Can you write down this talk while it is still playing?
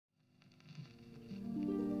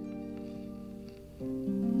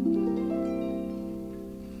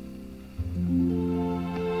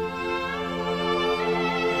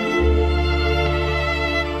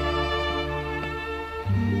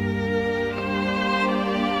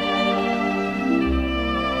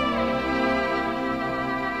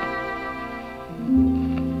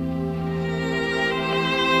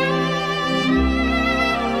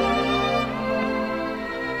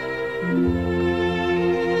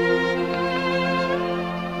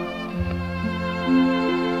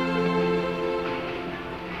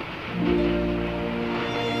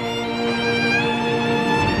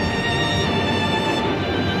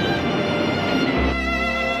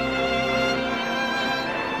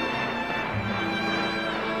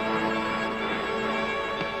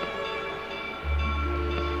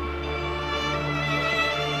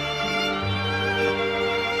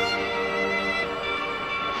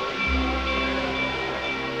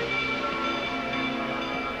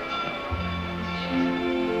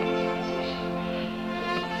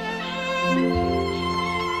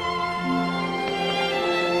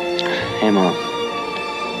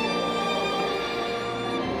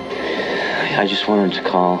I just wanted to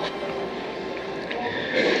call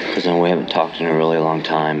because we haven't talked in a really long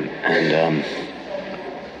time, and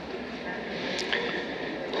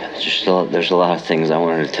there's a lot of things I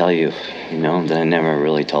wanted to tell you, that I never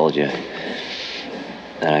really told you,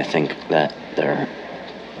 that I think that they're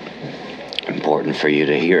important for you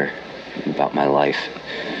to hear about my life.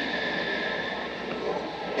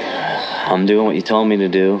 I'm doing what you told me to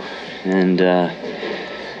do, and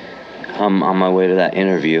I'm on my way to that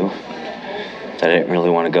interview that I didn't really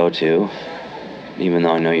want to go to, even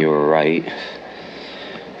though I know you were right.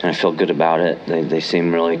 And I feel good about it. They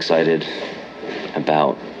seem really excited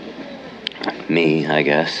about me, I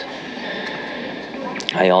guess.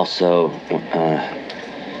 I also,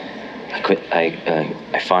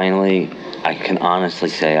 I can honestly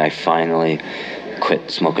say I finally quit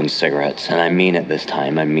smoking cigarettes, and I mean it this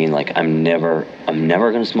time. I mean, like, I'm never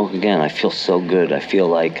gonna smoke again. I feel so good. I feel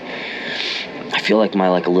like my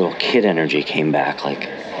a little kid energy came back, like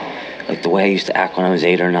the way I used to act when I was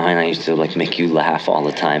 8 or 9. I used to make you laugh all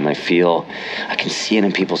the time. I can see it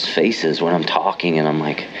in people's faces when I'm talking, and I'm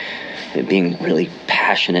like being really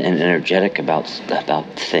passionate and energetic about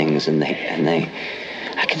things, and I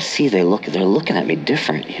can see they're looking at me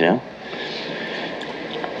different,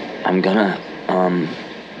 I'm gonna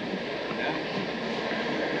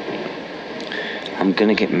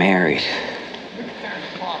get married.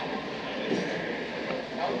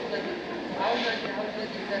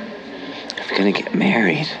 I'm gonna get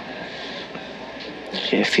married.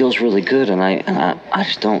 It feels really good, and I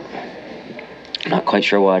just I'm not quite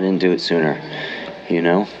sure why I didn't do it sooner,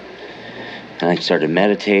 And I started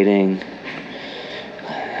meditating,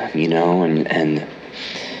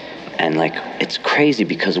 and it's crazy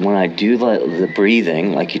because when I do the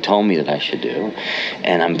breathing, like you told me that I should do,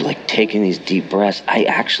 and I'm taking these deep breaths, I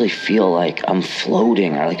actually feel like I'm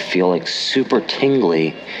floating. I feel super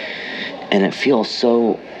tingly, and it feels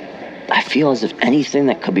so. I feel as if anything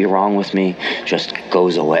that could be wrong with me just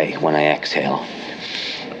goes away when I exhale.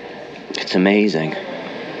 It's amazing.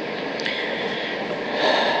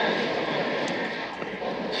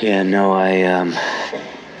 Yeah, no, I've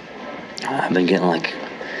been getting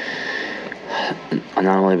I've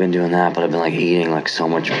not only been doing that, but I've been eating so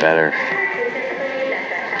much better.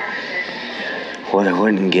 What I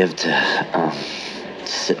wouldn't give to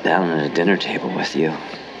sit down at a dinner table with you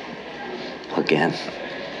again.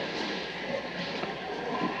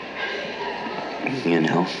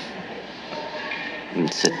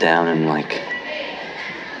 And sit down and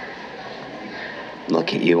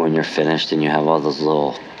look at you when you're finished and you have all those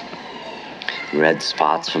little red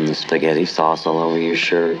spots from the spaghetti sauce all over your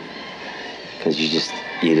shirt because you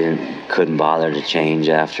couldn't bother to change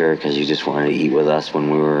after because you just wanted to eat with us when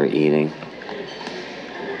we were eating.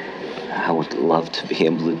 I would love to be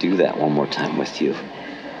able to do that one more time with you.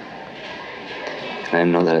 And I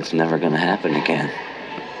know that it's never going to happen again.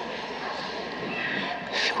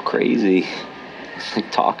 I feel crazy. It's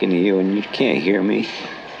like talking to you and you can't hear me.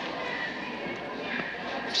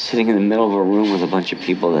 I'm sitting in the middle of a room with a bunch of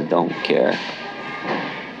people that don't care.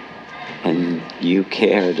 And you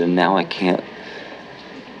cared, and now I can't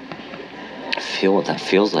feel what that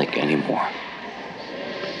feels like anymore.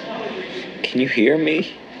 Can you hear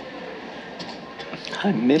me?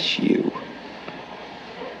 I miss you.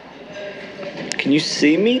 Can you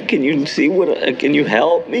see me? Can you see can you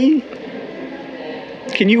help me?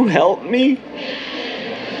 Can you help me?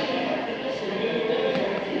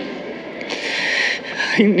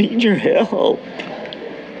 I need your help.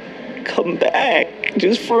 Come back,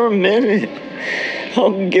 just for a minute.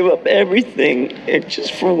 I'll give up everything,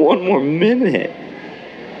 just for one more minute.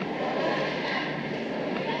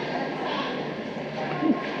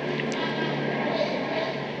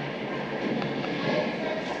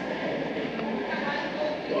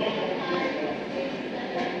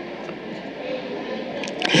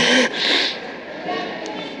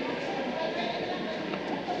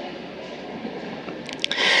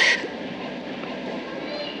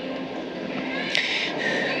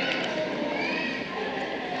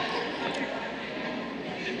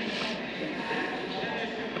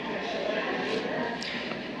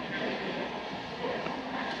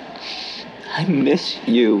 I miss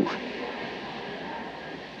you.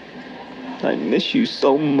 I miss you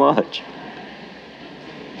so much.